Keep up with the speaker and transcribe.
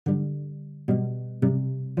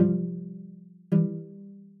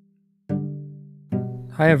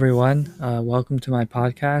Hi, everyone. Welcome to my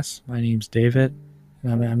podcast. My name's David,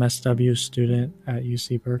 and I'm an MSW student at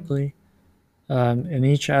UC Berkeley. In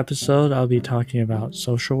each episode, I'll be talking about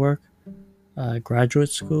social work,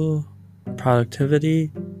 graduate school,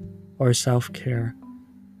 productivity, or self care.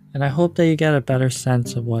 And I hope that you get a better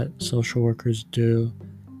sense of what social workers do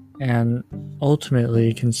and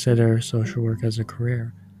ultimately consider social work as a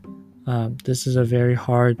career. This is a very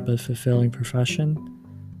hard but fulfilling profession,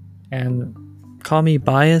 and call me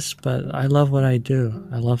biased, but I love what I do.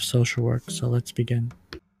 I love social work, so let's begin.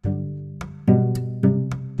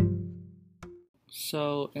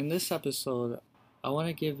 So, in this episode, I want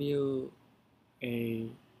to give you a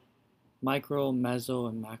micro, meso,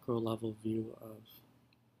 and macro level view of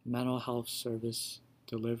mental health service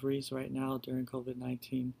deliveries right now during COVID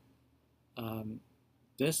 19. Um,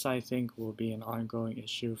 this, I think, will be an ongoing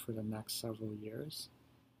issue for the next several years.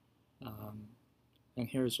 Um, and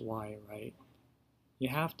here's why, right? You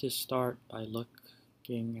have to start by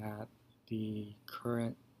looking at the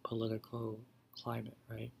current political climate,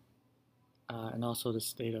 right? And also the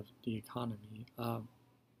state of the economy.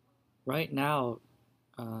 Right now,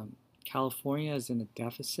 California is in a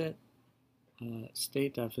deficit,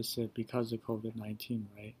 state deficit because of COVID 19,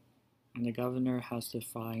 right? And the governor has to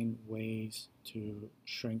find ways to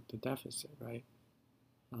shrink the deficit, right?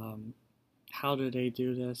 Um, how do they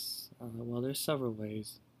do this? Well, there's several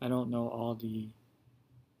ways. I don't know all the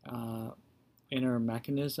uh, inner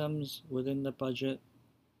mechanisms within the budget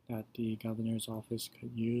that the governor's office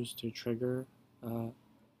could use to trigger uh,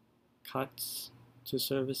 cuts to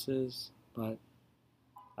services, but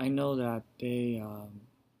I know that they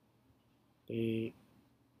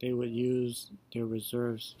they would use their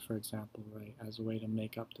reserves, for example, right, as a way to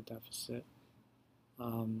make up the deficit,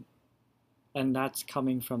 um, and that's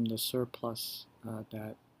coming from the surplus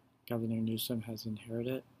that Governor Newsom has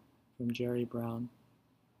inherited from Jerry Brown.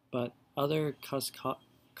 But other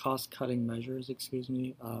cost cutting measures,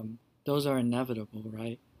 those are inevitable,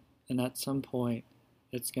 right? And at some point,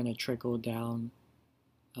 it's going to trickle down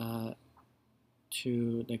uh,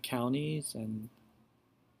 to the counties and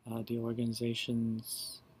the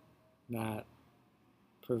organizations that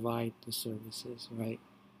provide the services, right?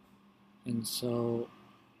 And so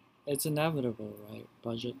it's inevitable, right?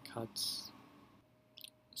 Budget cuts.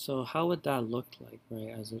 So, how would that look like, right,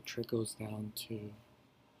 as it trickles down to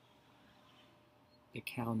the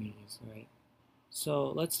counties, right?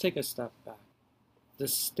 So, let's take a step back. The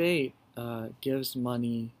state gives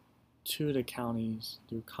money to the counties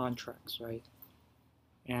through contracts, right?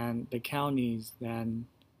 And the counties then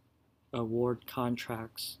award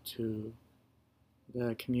contracts to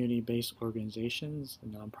the community-based organizations, the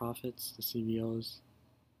nonprofits, the CBOs,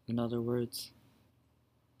 in other words,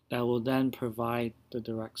 that will then provide the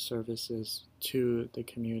direct services to the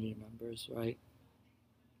community members, right?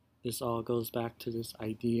 This all goes back to this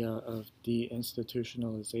idea of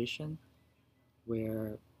deinstitutionalization,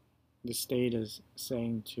 where the state is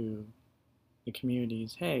saying to the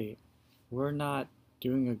communities, hey, we're not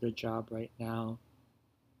doing a good job right now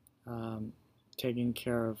um, taking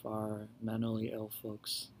care of our mentally ill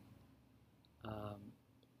folks. Um,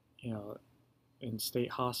 you know, in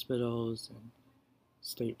state hospitals and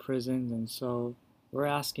state prisons. And so we're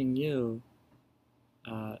asking you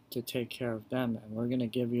to take care of them, and we're going to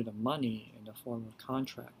give you the money in the form of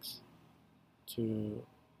contracts to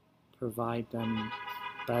provide them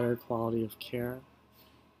better quality of care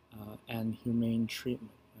and humane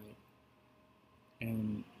treatment, right?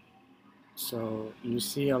 And so you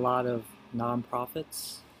see a lot of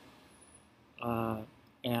nonprofits uh,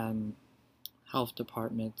 and health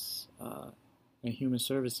departments and human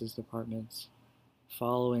services departments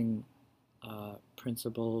following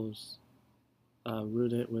principles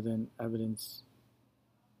rooted within evidence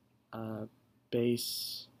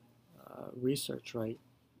based research, right?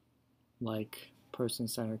 Like person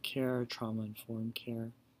centered care, trauma informed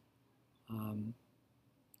care, um,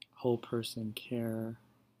 whole person care.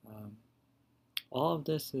 Um, all of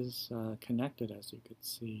this is connected, as you could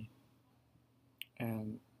see,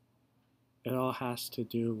 and it all has to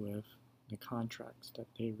do with the contracts that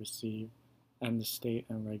they receive and the state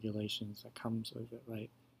and regulations that comes with it, right?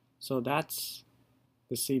 So that's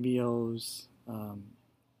the CBO's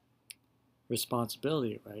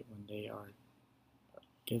responsibility, right, when they are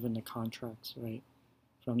given the contracts, right,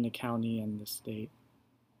 from the county and the state.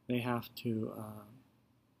 They have to,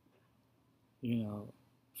 you know,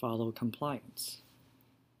 follow compliance.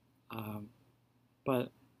 Um,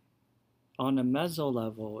 but on a meso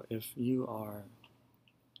level, if you are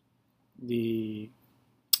the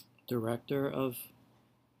director of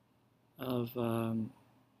of the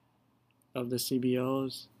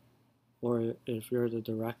CBOs, or if you're the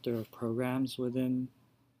director of programs within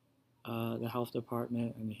the health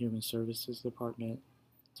department and the human services department.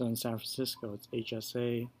 So in San Francisco, it's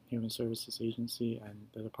HSA, Human Services Agency, and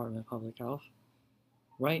the Department of Public Health.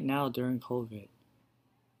 Right now, during COVID,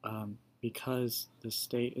 because the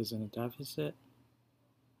state is in a deficit,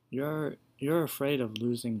 you're afraid of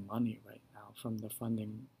losing money right now from the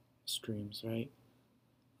funding streams, right?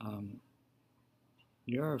 Um,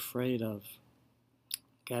 you're afraid of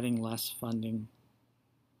getting less funding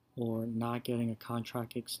or not getting a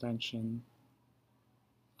contract extension,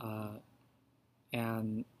 uh,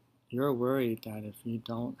 and you're worried that if you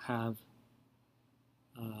don't have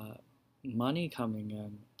uh, money coming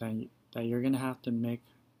in, then that you're going to have to make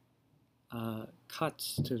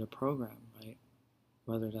cuts to the program, right?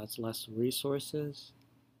 Whether that's less resources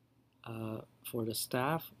for the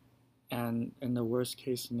staff, and in the worst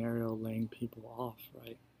case scenario, laying people off,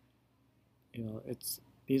 right?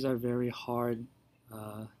 These are very hard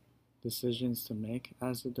decisions to make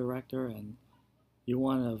as a director, and you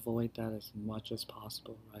want to avoid that as much as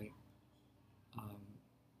possible, right? Um,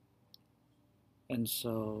 and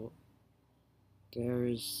so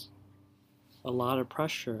there's a lot of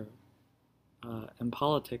pressure in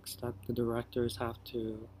politics that the directors um,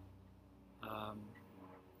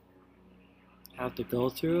 have to go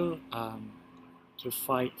through to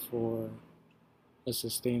fight for a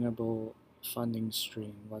sustainable funding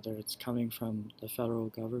stream, whether it's coming from the federal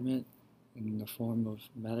government in the form of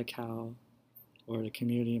Medi-Cal or the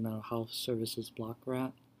Community Mental Health Services Block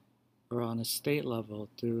Grant, or on a state level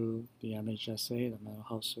through the MHSA, the Mental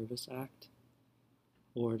Health Service Act,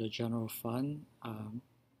 or the general fund.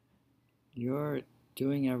 You're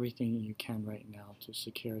doing everything you can right now to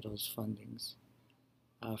secure those fundings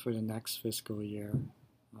for the next fiscal year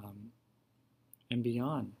and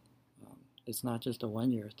beyond. It's not just a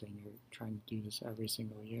one-year thing. You're trying to do this every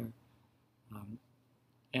single year.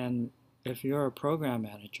 And if you're a program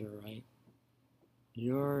manager, right,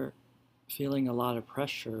 you're feeling a lot of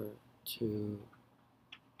pressure to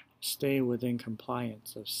stay within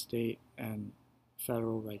compliance of state and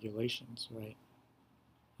federal regulations, right?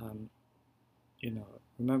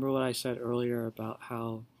 Remember what I said earlier about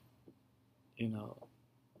how,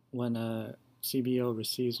 when a CBO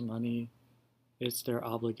receives money, it's their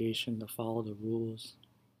obligation to follow the rules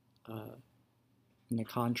in the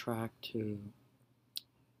contract to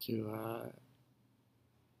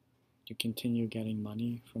continue getting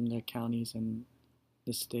money from the counties and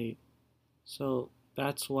the state. So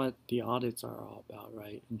that's what the audits are all about,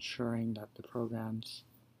 right? Ensuring that the programs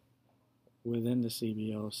within the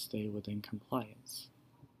CBO stay within compliance.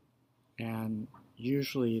 And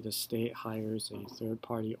usually the state hires a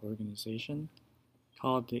third-party organization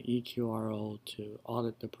called the EQRO to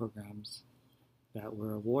audit the programs that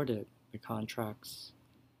were awarded the contracts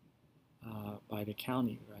by the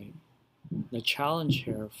county, right? The challenge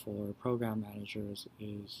here for program managers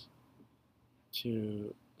is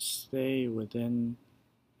to stay within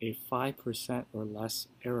a 5% or less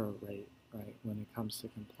error rate, right, when it comes to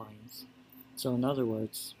compliance. So in other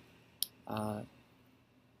words,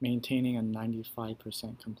 maintaining a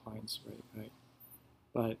 95% compliance rate, right?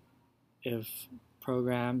 But if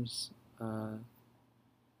programs are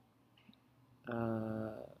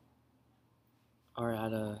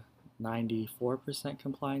at a 94%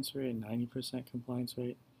 compliance rate, 90% compliance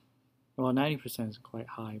rate, well, 90% is quite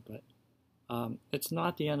high, but it's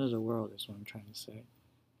not the end of the world, is what I'm trying to say,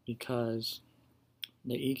 because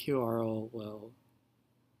the EQRO will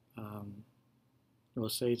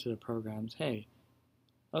say to the programs, hey,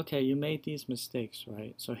 okay, you made these mistakes,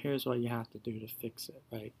 right? So here's what you have to do to fix it,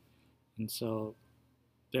 right? And so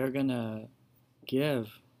they're gonna give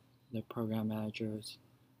the program managers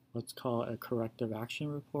what's called a corrective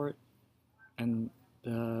action report, and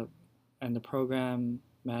the program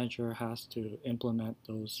manager has to implement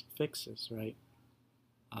those fixes, right?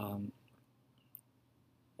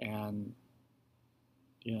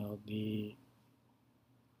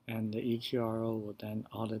 And the EQRO will then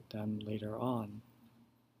audit them later on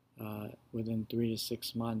within 3 to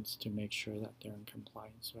 6 months to make sure that they're in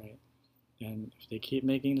compliance, right? And if they keep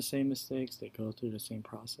making the same mistakes, they go through the same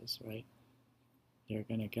process, right? They're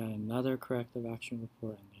going to get another corrective action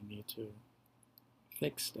report, and they need to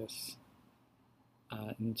fix this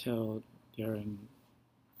until they're in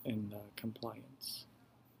compliance.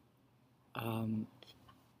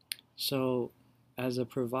 So as a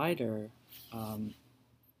provider,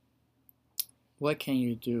 what can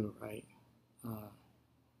you do, right?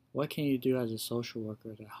 What can you do as a social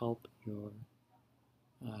worker to help your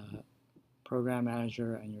program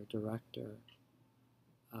manager and your director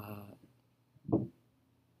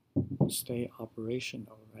stay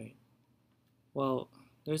operational, right? Well,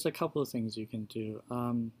 there's a couple of things you can do.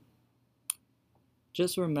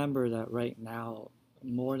 Just remember that right now,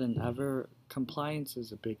 more than ever, compliance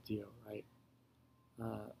is a big deal, right?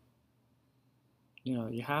 Uh,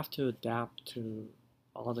 you have to adapt to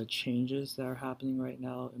all the changes that are happening right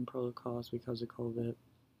now in protocols because of COVID.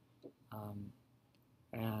 Um,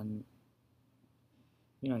 and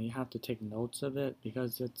you have to take notes of it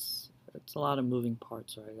because it's a lot of moving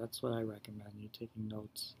parts, right? That's what I recommend, you taking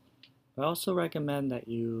notes. But I also recommend that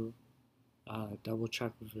you double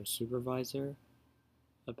check with your supervisor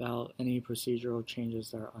about any procedural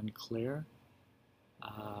changes that are unclear,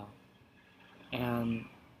 uh, and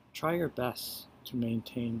try your best to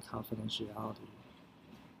maintain confidentiality.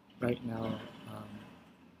 Right now,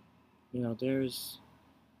 um,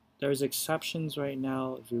 there's exceptions right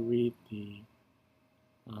now. If you read the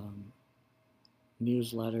um,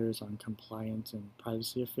 newsletters on compliance and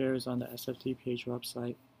privacy affairs on the SFDPH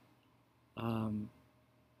website, um,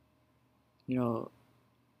 you know,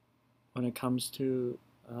 when it comes to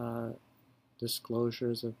uh,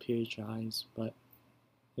 disclosures of PHIs, but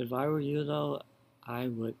if I were you though, I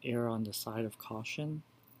would err on the side of caution,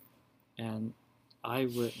 and I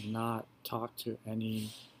would not talk to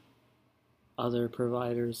any other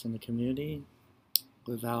providers in the community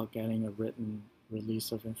without getting a written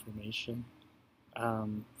release of information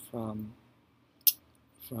um, from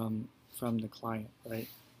from from the client, right?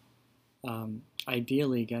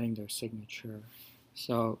 Ideally, getting their signature.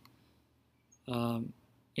 So um,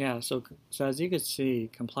 yeah, so as you can see,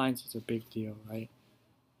 compliance is a big deal, right?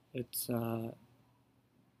 It's uh,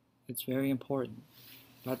 it's very important.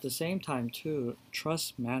 But at the same time, too,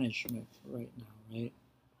 trust management right now, right?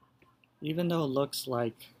 Even though it looks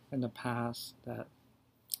like in the past that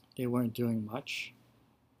they weren't doing much,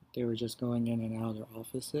 they were just going in and out of their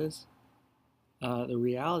offices, the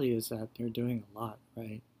reality is that they're doing a lot,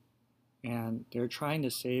 right? And they're trying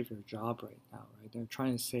to save your job right now, right? They're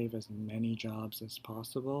trying to save as many jobs as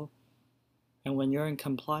possible. And when you're in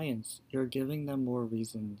compliance, you're giving them more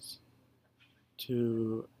reasons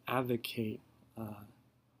to advocate uh,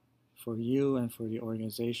 for you and for the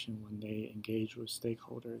organization when they engage with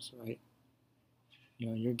stakeholders, right?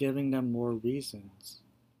 You're giving them more reasons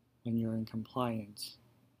when you're in compliance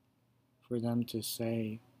for them to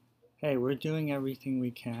say, hey, we're doing everything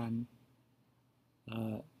we can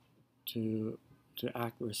uh, to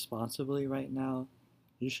act responsibly right now.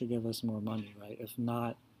 You should give us more money, right? If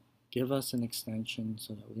not, give us an extension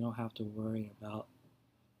so that we don't have to worry about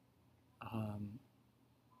um,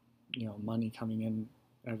 money coming in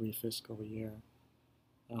every fiscal year.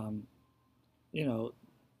 Um, you know,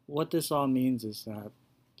 what this all means is that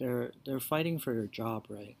they're fighting for your job,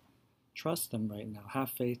 right? Trust them right now. Have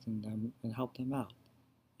faith in them and help them out.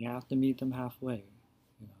 You have to meet them halfway,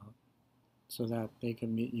 you know, so that they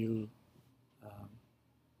can meet you, um,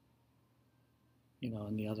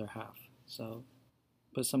 in the other half. So,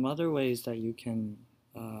 but some other ways that you can,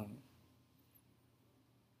 uh,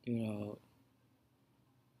 you know,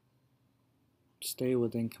 stay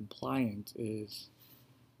within compliance is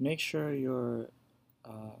make sure you're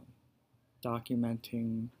uh,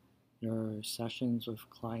 documenting your sessions with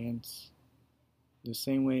clients the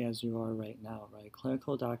same way as you are right now, right?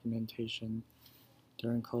 Clinical documentation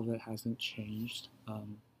during COVID hasn't changed.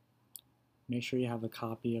 Make sure you have a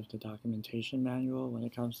copy of the documentation manual when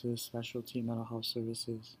it comes to specialty mental health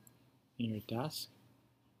services in your desk.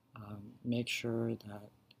 Make sure that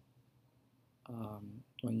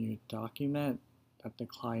when you document that the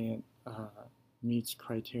client meets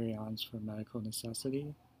criterions for medical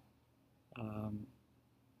necessity, um,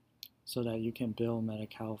 so that you can bill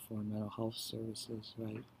Medi-Cal for mental health services,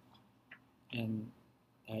 right? And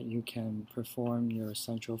that you can perform your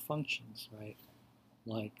essential functions, right?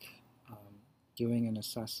 Like doing an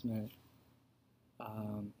assessment,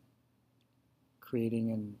 um,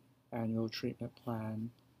 creating an annual treatment plan,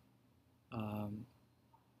 um,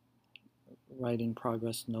 writing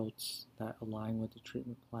progress notes that align with the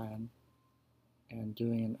treatment plan, and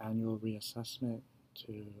doing an annual reassessment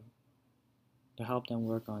to help them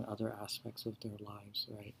work on other aspects of their lives,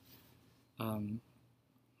 right? Um,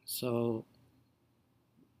 so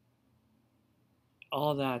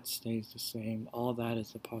all that stays the same. All that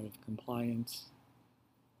is a part of compliance.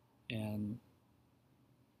 And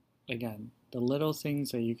again, the little things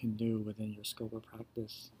that you can do within your scope of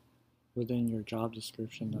practice, within your job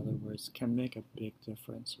description, in other words, can make a big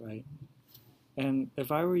difference, right? And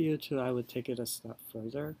if I were you too, I would take it a step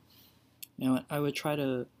further. I would try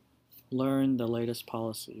to learn the latest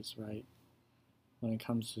policies, right? When it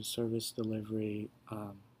comes to service delivery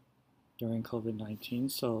during COVID-19.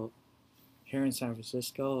 So here in San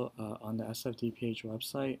Francisco, on the SFDPH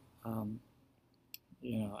website,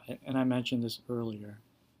 and I mentioned this earlier,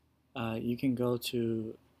 you can go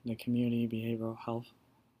to the Community Behavioral Health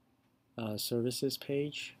Services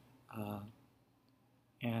page uh,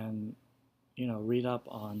 and read up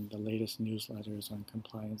on the latest newsletters on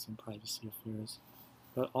compliance and privacy affairs,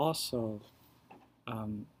 but also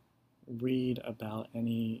um, read about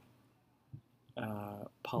any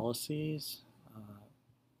policies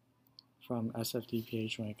from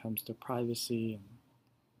SFDPH when it comes to privacy and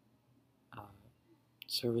uh,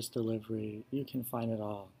 service delivery. You can find it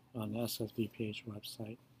all on the SFDPH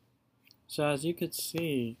website. So as you could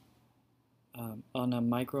see, on a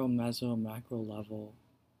micro, meso, macro level,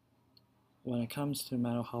 when it comes to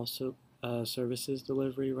mental health services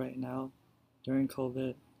delivery right now during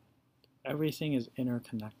COVID, everything is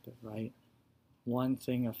interconnected, right? One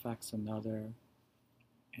thing affects another,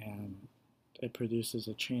 and it produces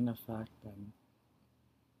a chain effect, and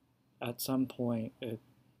at some point it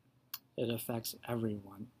affects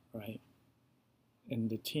everyone, right? In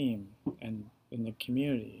the team and in the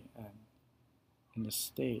community and in the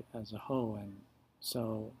state as a whole. And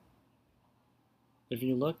so if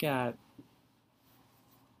you look at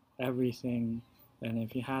everything, and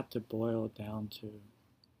if you had to boil it down to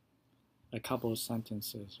a couple of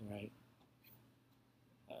sentences, right?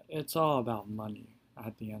 It's all about money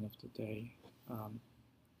at the end of the day. Um,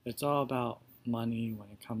 it's all about money when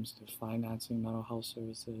it comes to financing mental health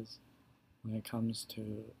services, when it comes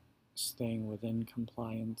to staying within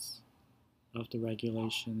compliance of the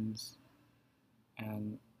regulations,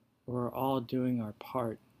 and we're all doing our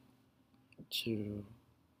part to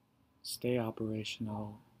stay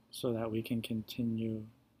operational so that we can continue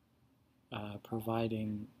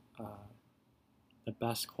providing the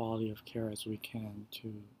best quality of care as we can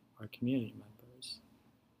to our community members.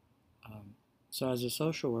 So as a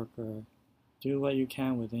social worker, do what you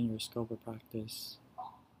can within your scope of practice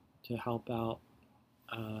to help out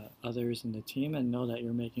others in the team, and know that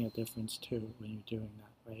you're making a difference too when you're doing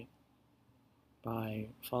that, right? By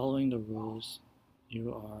following the rules,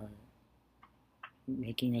 you are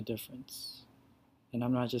making a difference. And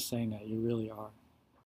I'm not just saying that, you really are.